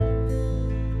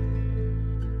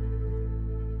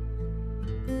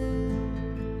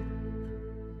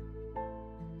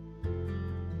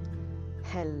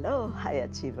Hello, high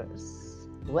achievers.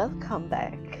 Welcome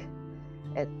back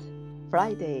at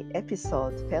Friday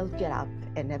episode Fail, Get Up,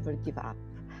 and Never Give Up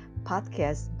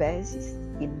podcast based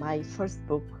in my first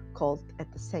book called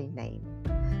at the same name.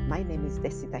 My name is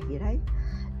Desi Tahirai,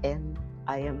 and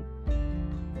I am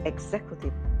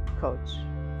executive coach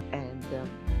and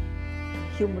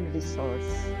human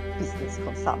resource business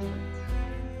consultant.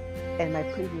 In my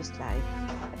previous life,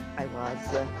 I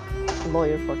was a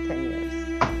lawyer for 10 years.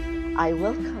 I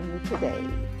welcome you today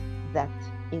that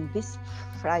in this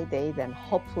Friday, then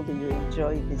hopefully you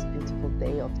enjoy this beautiful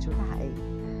day of July,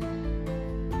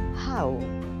 how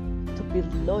to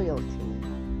build loyalty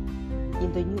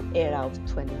in the new era of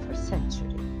 21st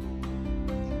century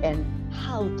and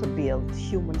how to build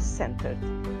human-centered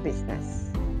business.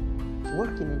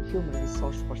 Working in human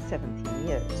resource for 17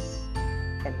 years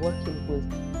and working with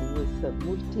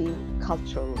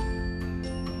multicultural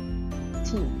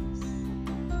teams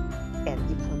and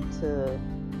different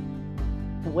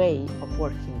way of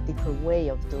working, different way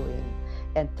of doing,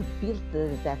 and to build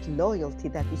that loyalty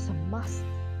that is a must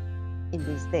in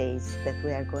these days that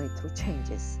we are going through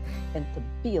changes, and to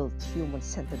build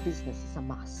human-centered business is a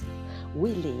must.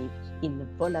 We live in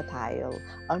volatile,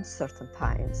 uncertain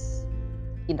times.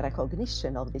 In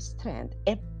recognition of this trend,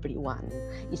 everyone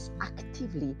is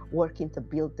actively working to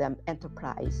build them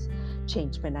enterprise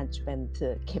change management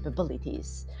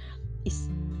capabilities.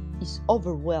 Is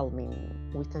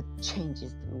overwhelming with the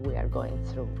changes that we are going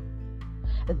through.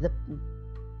 The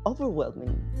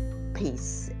overwhelming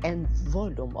pace and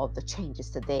volume of the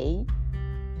changes today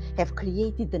have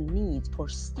created the need for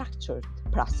structured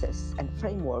process and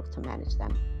framework to manage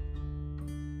them.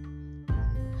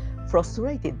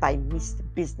 Frustrated by missed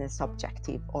business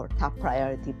objective or top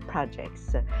priority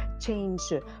projects, change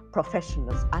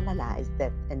professionals analyze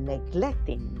that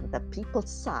neglecting the people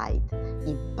side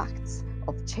impacts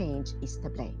of change is to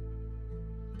blame.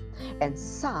 And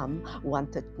some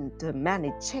wanted to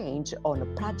manage change on a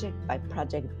project by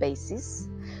project basis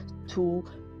to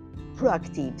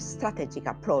proactive strategic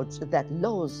approach that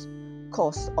lowers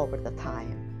costs over the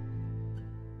time.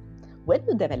 When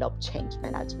you develop change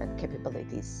management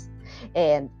capabilities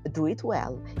and do it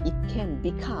well, it can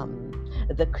become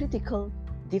the critical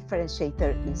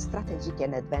differentiator in strategic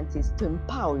and advantage to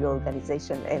empower your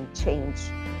organization and change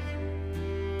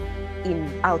in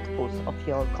outputs of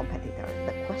your competitor.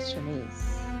 The question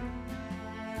is,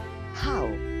 how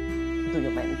do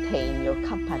you maintain your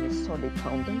company's solid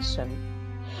foundation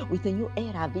with a new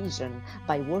era vision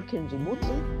by working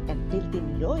remotely and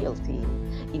building loyalty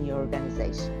in your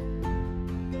organization?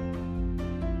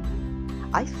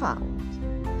 I found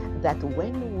that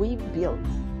when we build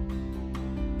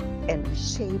and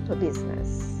reshape a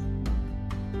business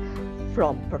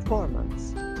from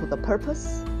performance to the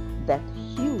purpose, that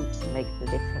huge makes the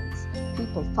difference.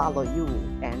 People follow you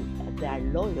and they are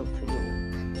loyal to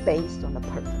you based on a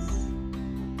purpose.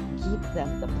 Give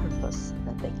them the purpose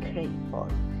that they crave for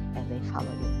and they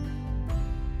follow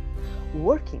you.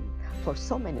 Working for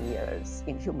so many years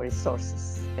in human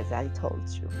resources, as I told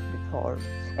you before,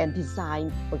 and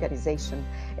design organization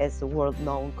as the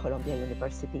world-known Columbia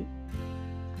University,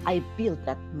 I built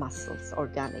that muscles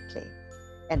organically.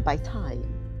 And by time,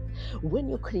 when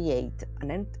you create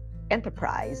an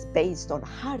enterprise based on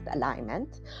hard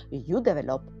alignment, you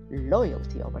develop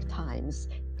loyalty over times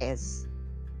as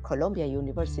Columbia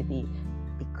University,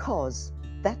 because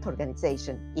that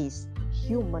organization is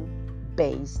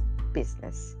human-based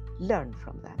business. Learn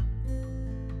from them.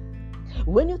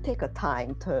 When you take a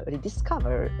time to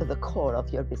rediscover the core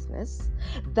of your business,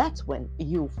 that's when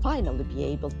you finally be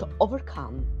able to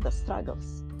overcome the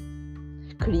struggles.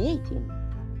 Creating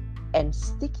and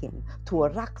sticking to a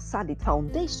rock-solid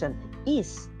foundation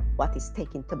is what is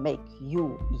taken to make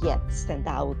you yet stand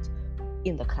out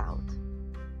in the crowd.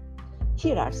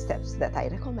 Here are steps that I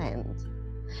recommend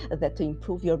that to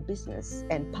improve your business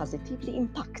and positively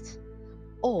impact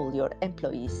all your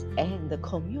employees and the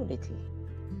community.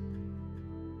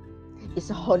 It's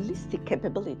a holistic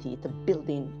capability to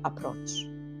building approach.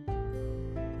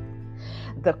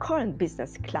 The current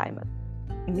business climate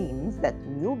means that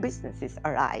new businesses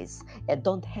arise and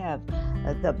don't have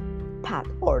the path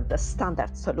or the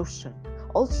standard solution.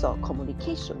 Also,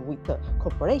 communication with the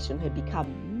corporation has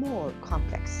become more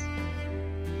complex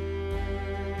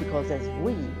because as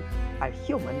we are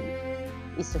human,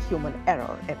 it's a human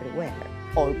error everywhere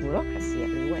or bureaucracy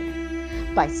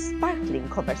everywhere. By sparkling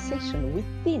conversation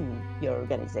within your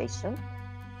organization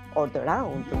or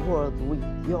around the world with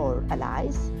your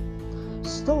allies,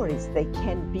 stories they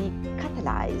can be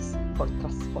catalyzed for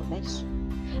transformation.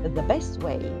 The best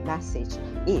way message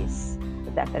is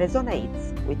that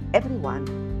resonates with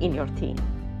everyone in your team.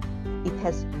 It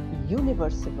has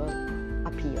universal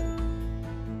appeal.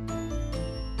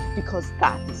 Because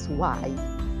that is why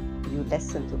you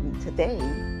listen to me today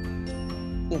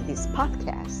in this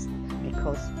podcast,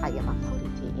 because I am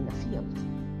authority in the field.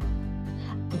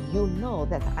 You know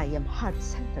that I am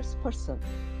heart-centered person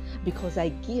because I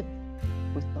give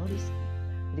with no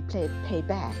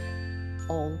payback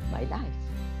all my life.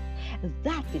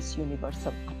 That is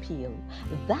universal appeal.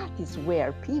 That is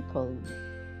where people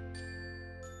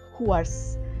who are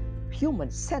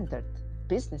human-centered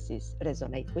businesses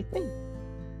resonate with me.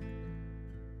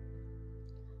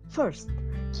 First,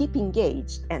 keep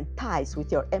engaged and ties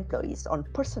with your employees on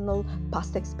personal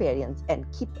past experience and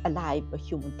keep alive a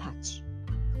human touch.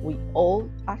 We all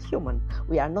are human.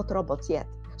 We are not robots yet.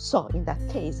 So in that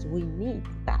case, we need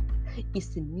that. It's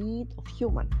the need of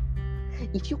human.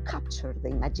 If you capture the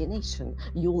imagination,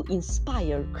 you will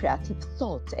inspire creative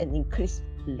thought and increase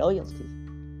loyalty.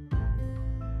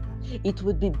 It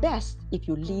would be best if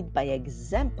you lead by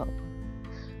example.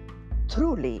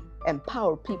 Truly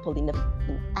empower people in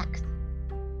act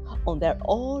on their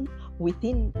own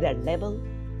within their level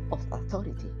of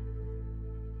authority.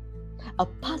 A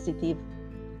positive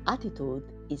attitude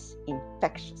is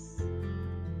infectious.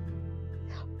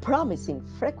 Promising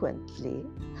frequently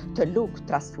to look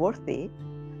trustworthy,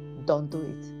 don't do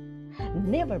it.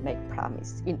 Never make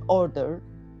promise in order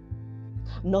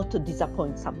not to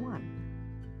disappoint someone.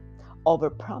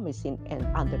 Over-promising and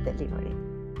under-delivering.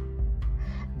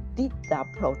 Did the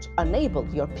approach enable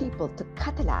your people to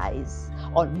capitalize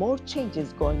on more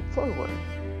changes going forward?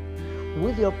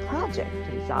 Will your project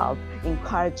result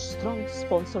encourage strong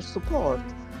sponsor support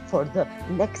for the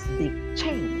next big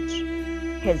change?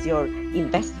 Has your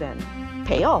investment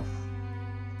pay off?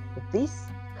 This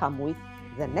comes with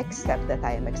the next step that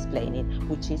I am explaining,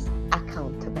 which is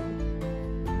accountability.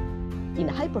 In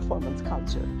a high-performance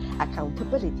culture,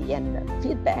 accountability and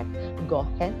feedback go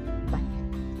hand by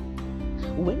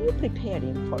hand. When you're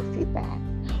preparing for feedback,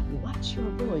 watch your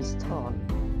voice tone.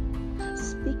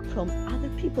 Speak from other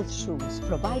people's shoes.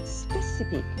 Provide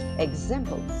specific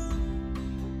examples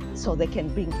so they can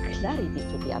bring clarity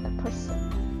to the other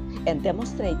person and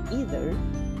demonstrate either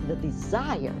the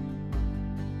desired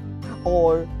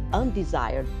or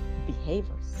undesired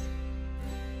behaviors.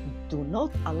 Do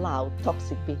not allow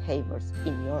toxic behaviors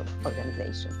in your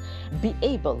organization. Be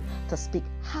able to speak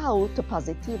how to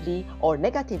positively or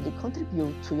negatively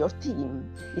contribute to your team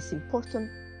is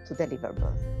important to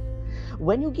deliverables.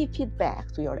 When you give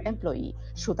feedback to your employee,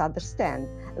 should understand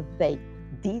they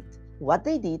did what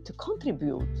they did to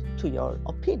contribute to your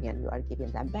opinion you are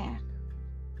giving them back.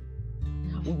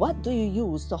 What do you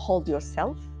use to hold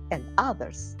yourself and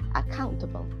others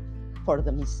accountable for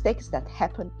the mistakes that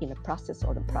happen in a process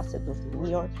or the process within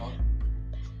your?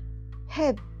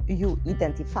 Have you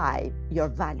identified your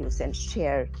values and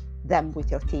share them with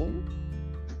your team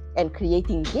and create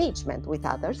engagement with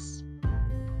others?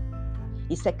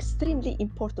 It's extremely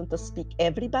important to speak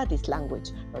everybody's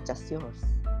language, not just yours.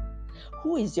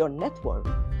 Who is your network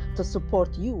to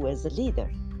support you as a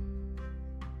leader?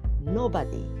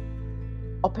 Nobody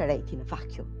operates in a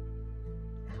vacuum.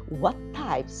 What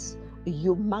types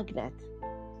you magnet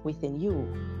within you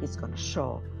is going to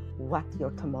show what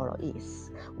your tomorrow is,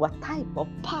 what type of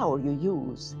power you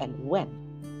use and when.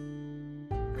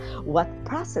 What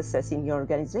processes in your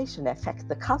organization affect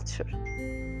the culture?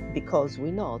 Because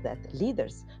we know that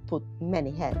leaders put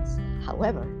many hats.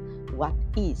 However, what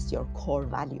is your core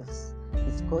values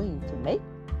is going to make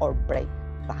or break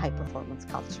the high performance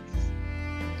cultures.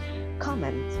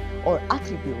 Comment or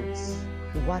attributes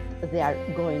what they are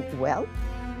going well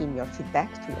in your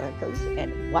feedback to your employees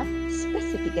and what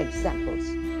specific examples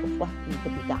of what need to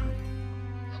be done.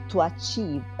 To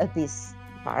achieve this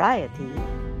variety,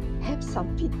 have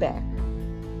some feedback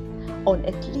on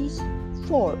at least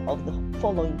 4 of the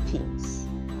following themes.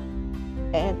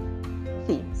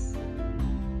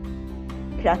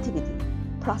 Creativity,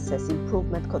 process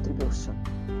improvement, contribution.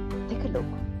 Take a look.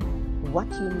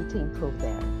 What you need to improve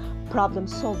there. Problem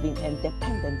solving and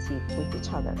dependency with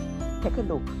each other. Take a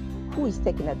look. Who is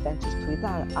taking advantage to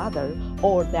the other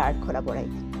or they are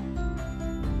collaborating.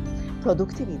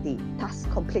 Productivity,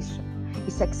 task completion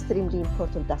is extremely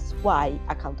important. That's why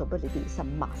accountability is a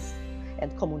must.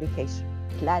 And communication,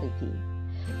 clarity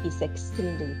is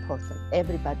extremely important.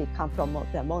 Everybody come from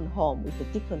their own home with a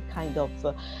different kind of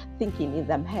thinking in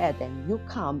their head, and you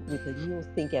come with a new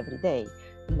thing every day.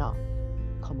 No.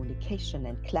 Communication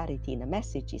and clarity in a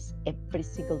message is every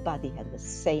single body has the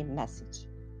same message.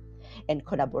 And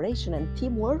collaboration and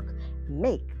teamwork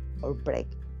make or break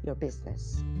your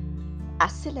business.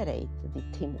 Accelerate the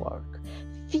teamwork.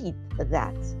 Feed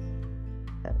that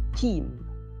team,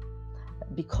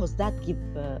 because that gives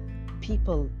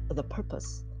people the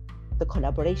purpose. The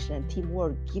collaboration and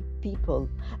teamwork give people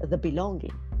the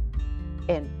belonging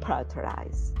and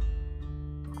prioritize.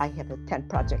 I have 10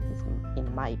 projects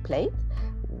in my plate.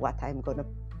 What I'm going to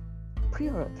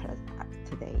prioritize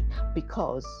today,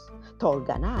 because to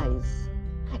organize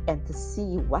and to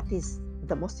see what is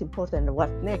the most important and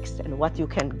what next and what you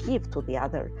can give to the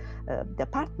other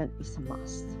department is a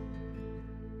must.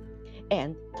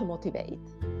 And to motivate.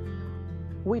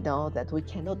 We know that we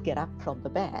cannot get up from the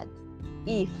bed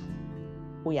if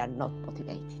we are not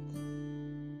motivated.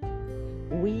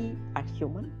 We are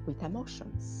human with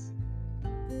emotions.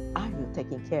 Are you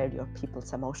taking care of your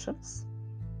people's emotions?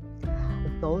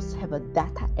 Those have a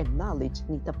data and knowledge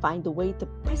need to find a way to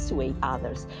persuade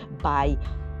others by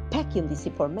packing this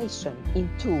information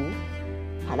into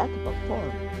palatable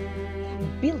form.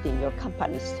 Building your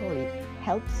company story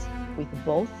helps with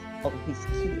both of these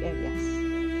key areas.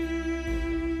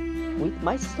 With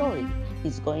my story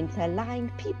is going to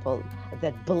align people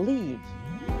that believe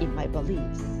in my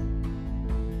beliefs.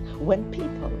 When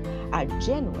people are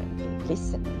genuinely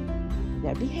listening,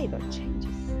 their behavior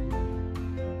changes.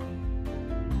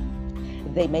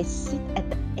 They may sit at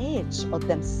the edge of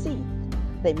their seat.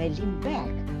 They may lean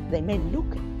back. They may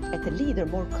look at the leader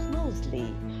more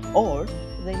closely, or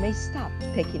they may stop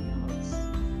taking notes.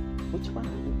 Which one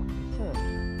do you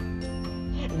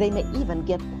prefer? They may even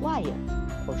get quiet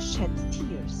or shed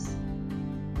tears.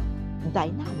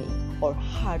 Dynamic or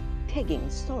hard-tagging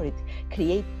stories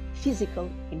create physical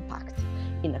impact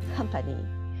in a company.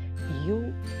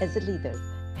 You as a leader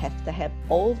have to have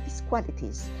all these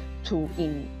qualities to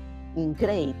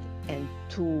integrate and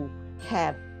to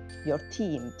have your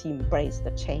team to embrace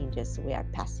the changes we are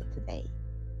passing today.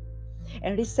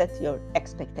 And reset your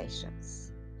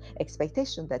expectations.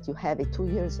 Expectation that you had 2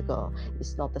 years ago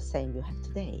is not the same you have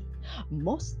today.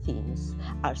 Most teams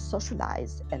are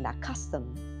socialized and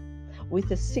accustomed with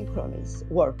the synchronous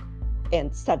work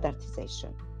and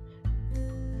standardization.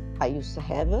 I used to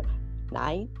have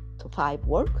 9 to 5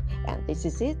 work, and this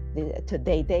is it.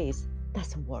 Today days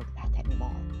doesn't work that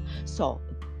anymore. So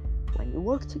when you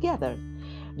work together,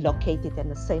 located in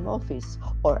the same office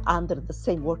or under the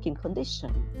same working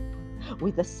condition,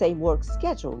 with the same work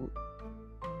schedule,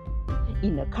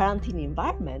 in a quarantine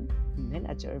environment,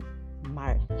 manager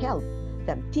might help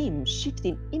them team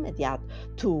shifting immediate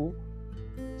to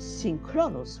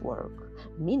synchronous work,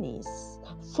 meaning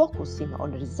focusing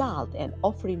on result and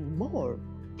offering more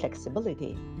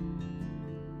flexibility.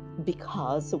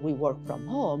 Because we work from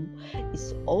home,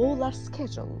 it's all our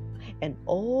schedule and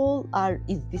all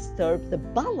is disturbed the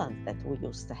balance that we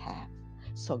used to have.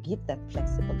 So give that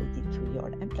flexibility to your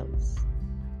employees.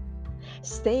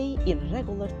 Stay in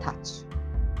regular touch.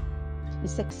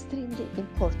 It's extremely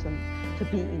important to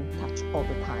be in touch all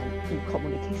the time in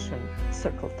communication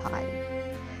circle time,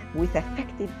 with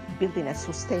effective building a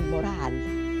sustained morale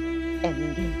and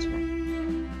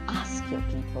engagement. Ask your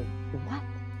people what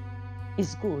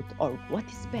is good or what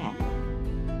is bad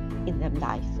in their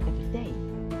life every day.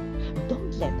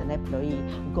 Don't let an employee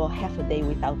go half a day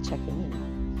without checking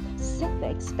in. Set the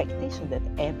expectation that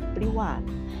everyone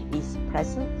is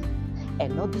present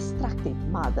and no distracted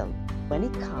model when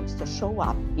it comes to show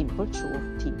up in virtual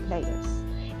team players,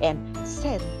 and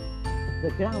set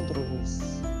the ground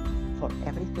rules for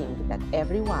everything that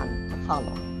everyone can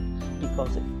follow,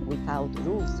 because without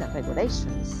rules and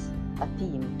regulations, a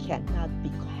team cannot be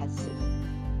cohesive.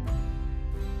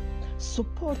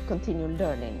 Support continued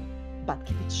learning, but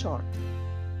keep it short.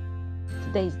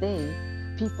 Today's day,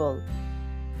 people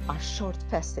are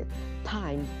short-faced.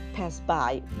 Time passed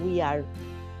by. We are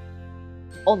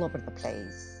all over the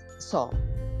place. So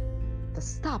the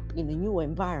stop in a new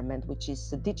environment, which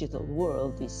is the digital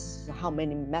world, is how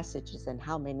many messages and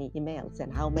how many emails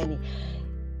and how many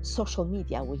social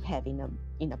media we have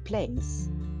in a place,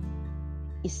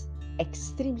 is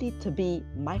extremely to be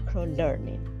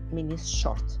micro-learning, meaning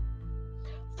short.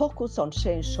 Focus on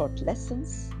sharing short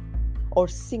lessons or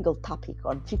single topic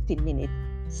on 15-minute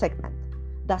segment.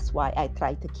 That's why I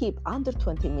try to keep under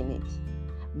 20 minutes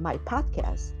my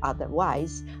podcast.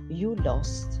 Otherwise, you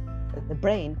lost. The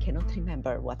brain cannot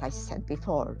remember what I said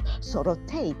before. So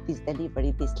rotate this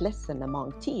delivery, this lesson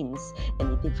among teams,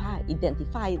 and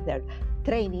identify their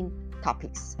training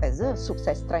topics. As a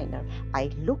success trainer, I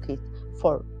look it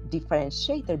for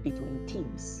differentiator between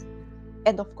teams.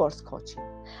 And of course, coaching.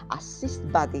 Assist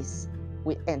buddies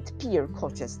and peer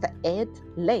coaches to add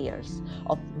layers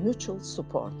of mutual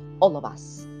support. All of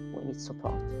us, we need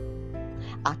support.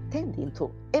 Attending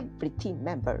to every team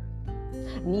member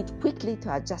need quickly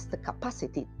to adjust the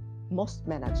capacity most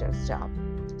managers' job.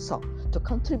 So, to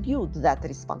contribute that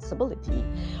responsibility,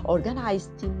 organize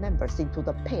team members into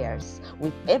the pairs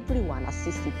with everyone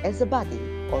assisted as a buddy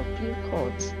or peer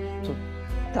coach to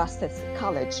trusted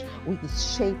college with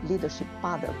its shape leadership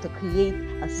model to create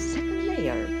a second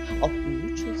layer of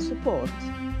mutual support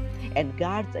and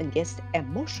guard against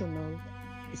emotional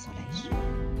isolation.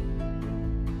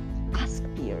 Ask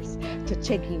peers to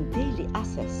check in daily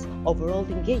assess overall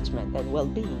engagement and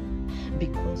well-being,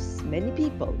 because many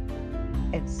people,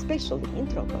 and especially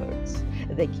introverts,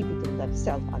 they keep it to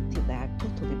themselves until they are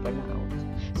totally burnt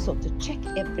out. So to check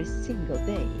every single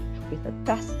day with a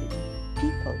trusted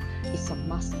people is a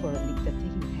must for a leader to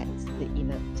enhance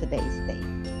in today's day.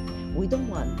 We don't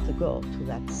want to go to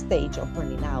that stage of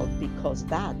burning out, because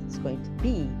that is going to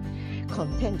be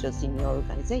contagious in your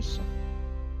organization.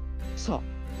 So,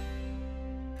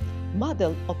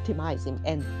 model optimism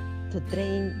and to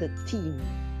train the team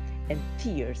and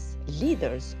peers,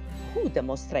 leaders who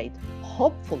demonstrate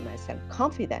hopefulness and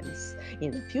confidence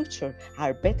in the future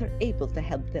are better able to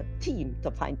help the team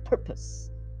to find purpose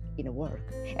in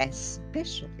work,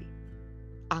 especially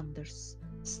under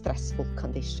stressful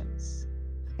conditions.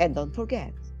 And don't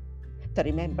forget to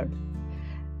remember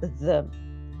the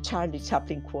Charlie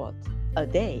Chaplin quote, "A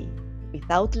day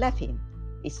without laughing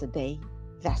is a day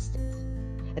wasted."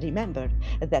 Remember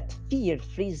that fear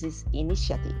freezes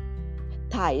initiative,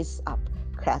 ties up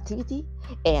creativity,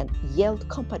 and yield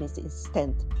companies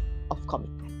instead of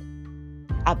commitment.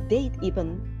 Update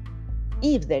even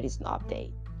if there is no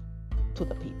update to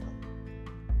the people.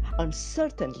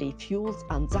 Uncertainty fuels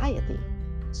anxiety.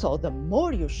 So the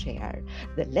more you share,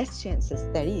 the less chances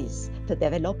there is to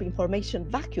develop information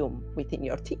vacuum within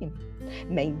your team.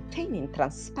 Maintaining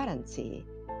transparency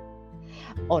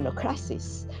on a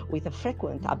crisis with a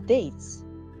frequent updates,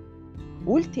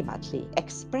 ultimately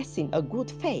expressing a good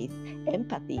faith,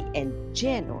 empathy, and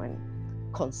genuine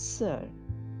concern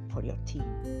for your team.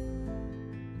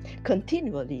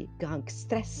 Continually gang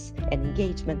stress and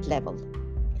engagement level.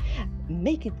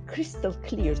 Make it crystal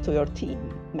clear to your team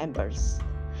members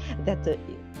that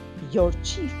your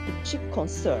chief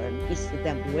concern is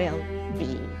their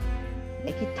well-being.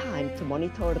 Make it time to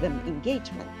monitor them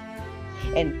engagement,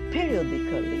 and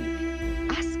periodically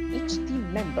ask each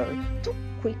team member 2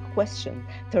 quick questions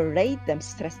to rate them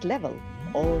stress level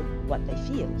or what they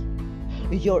feel.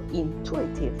 Your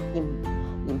intuitive,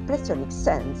 impressionistic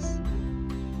sense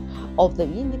of the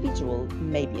individual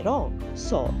may be wrong,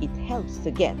 so it helps to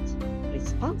get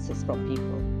responses from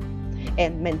people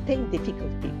and maintain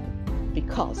difficult people,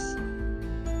 because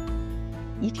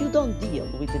if you don't deal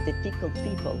with the difficult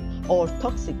people or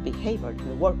toxic behavior in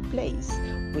the workplace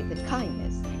with the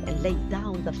kindness and lay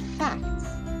down the facts,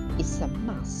 it's a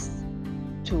must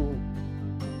to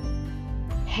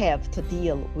have to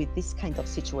deal with this kind of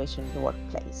situation in the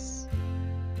workplace,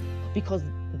 because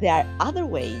there are other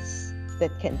ways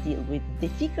that can deal with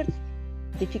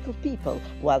difficult people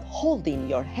while holding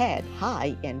your head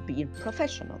high and being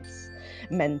professionals.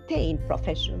 Maintain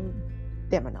professional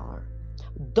demeanor.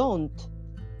 Don't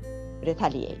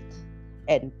retaliate,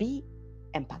 and be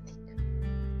empathic.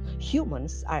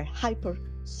 Humans are hyper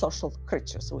social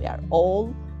creatures. We are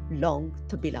all long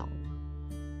to belong.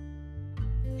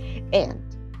 And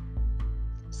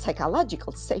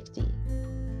psychological safety,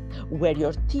 where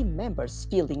your team members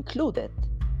feel included,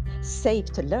 safe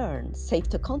to learn, safe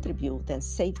to contribute, and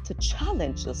safe to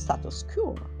challenge the status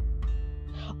quo,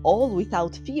 all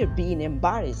without fear being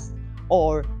embarrassed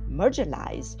or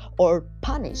marginalized or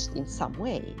punished in some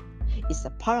way, is a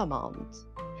paramount,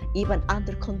 even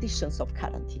under conditions of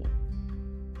quarantine.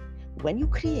 When you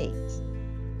create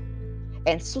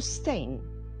and sustain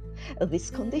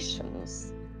these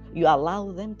conditions, you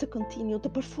allow them to continue to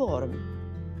perform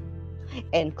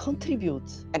and contribute,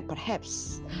 and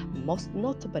perhaps most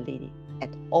notably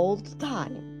at all the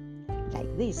time,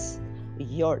 like this,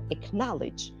 you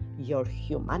acknowledge your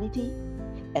humanity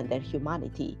and their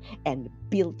humanity and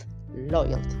build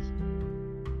loyalty.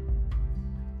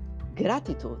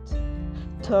 Gratitude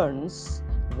turns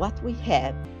what we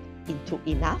have into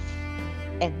enough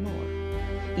and more.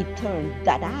 It turns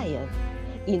denial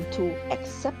into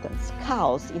acceptance,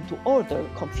 chaos into order,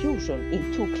 confusion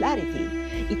into clarity.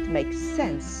 It makes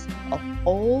sense of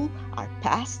all our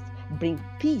past, bring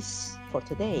peace for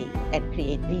today, and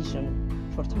create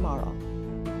vision for tomorrow.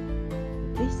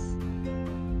 This,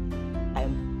 I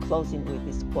am closing with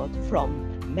this quote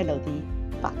from Melody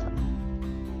Button.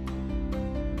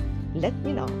 Let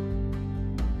me know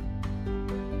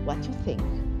what you think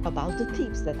about the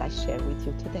tips that I share with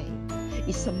you today.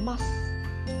 It's a must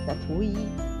that we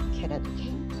can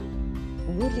educate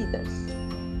new leaders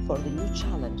for the new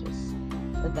challenges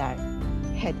they're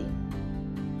heading.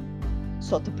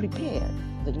 So to prepare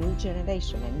the new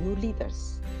generation and new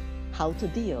leaders how to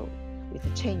deal with the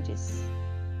changes,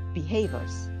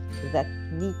 behaviors that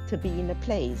need to be in a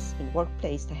place, in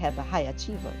workplace, to have a high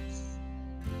achievements,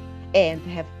 and to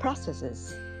have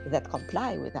processes that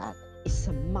comply with that is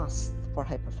a must for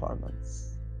high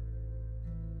performance.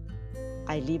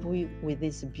 I leave you with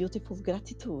this beautiful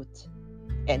gratitude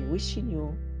and wishing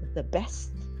you the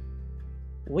best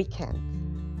weekend.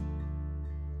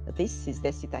 This is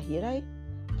Desi Tahirai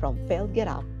from Fail, Get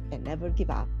Up, and Never Give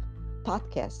Up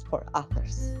podcast for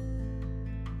authors.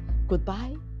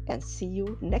 Goodbye and see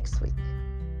you next week.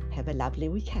 Have a lovely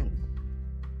weekend.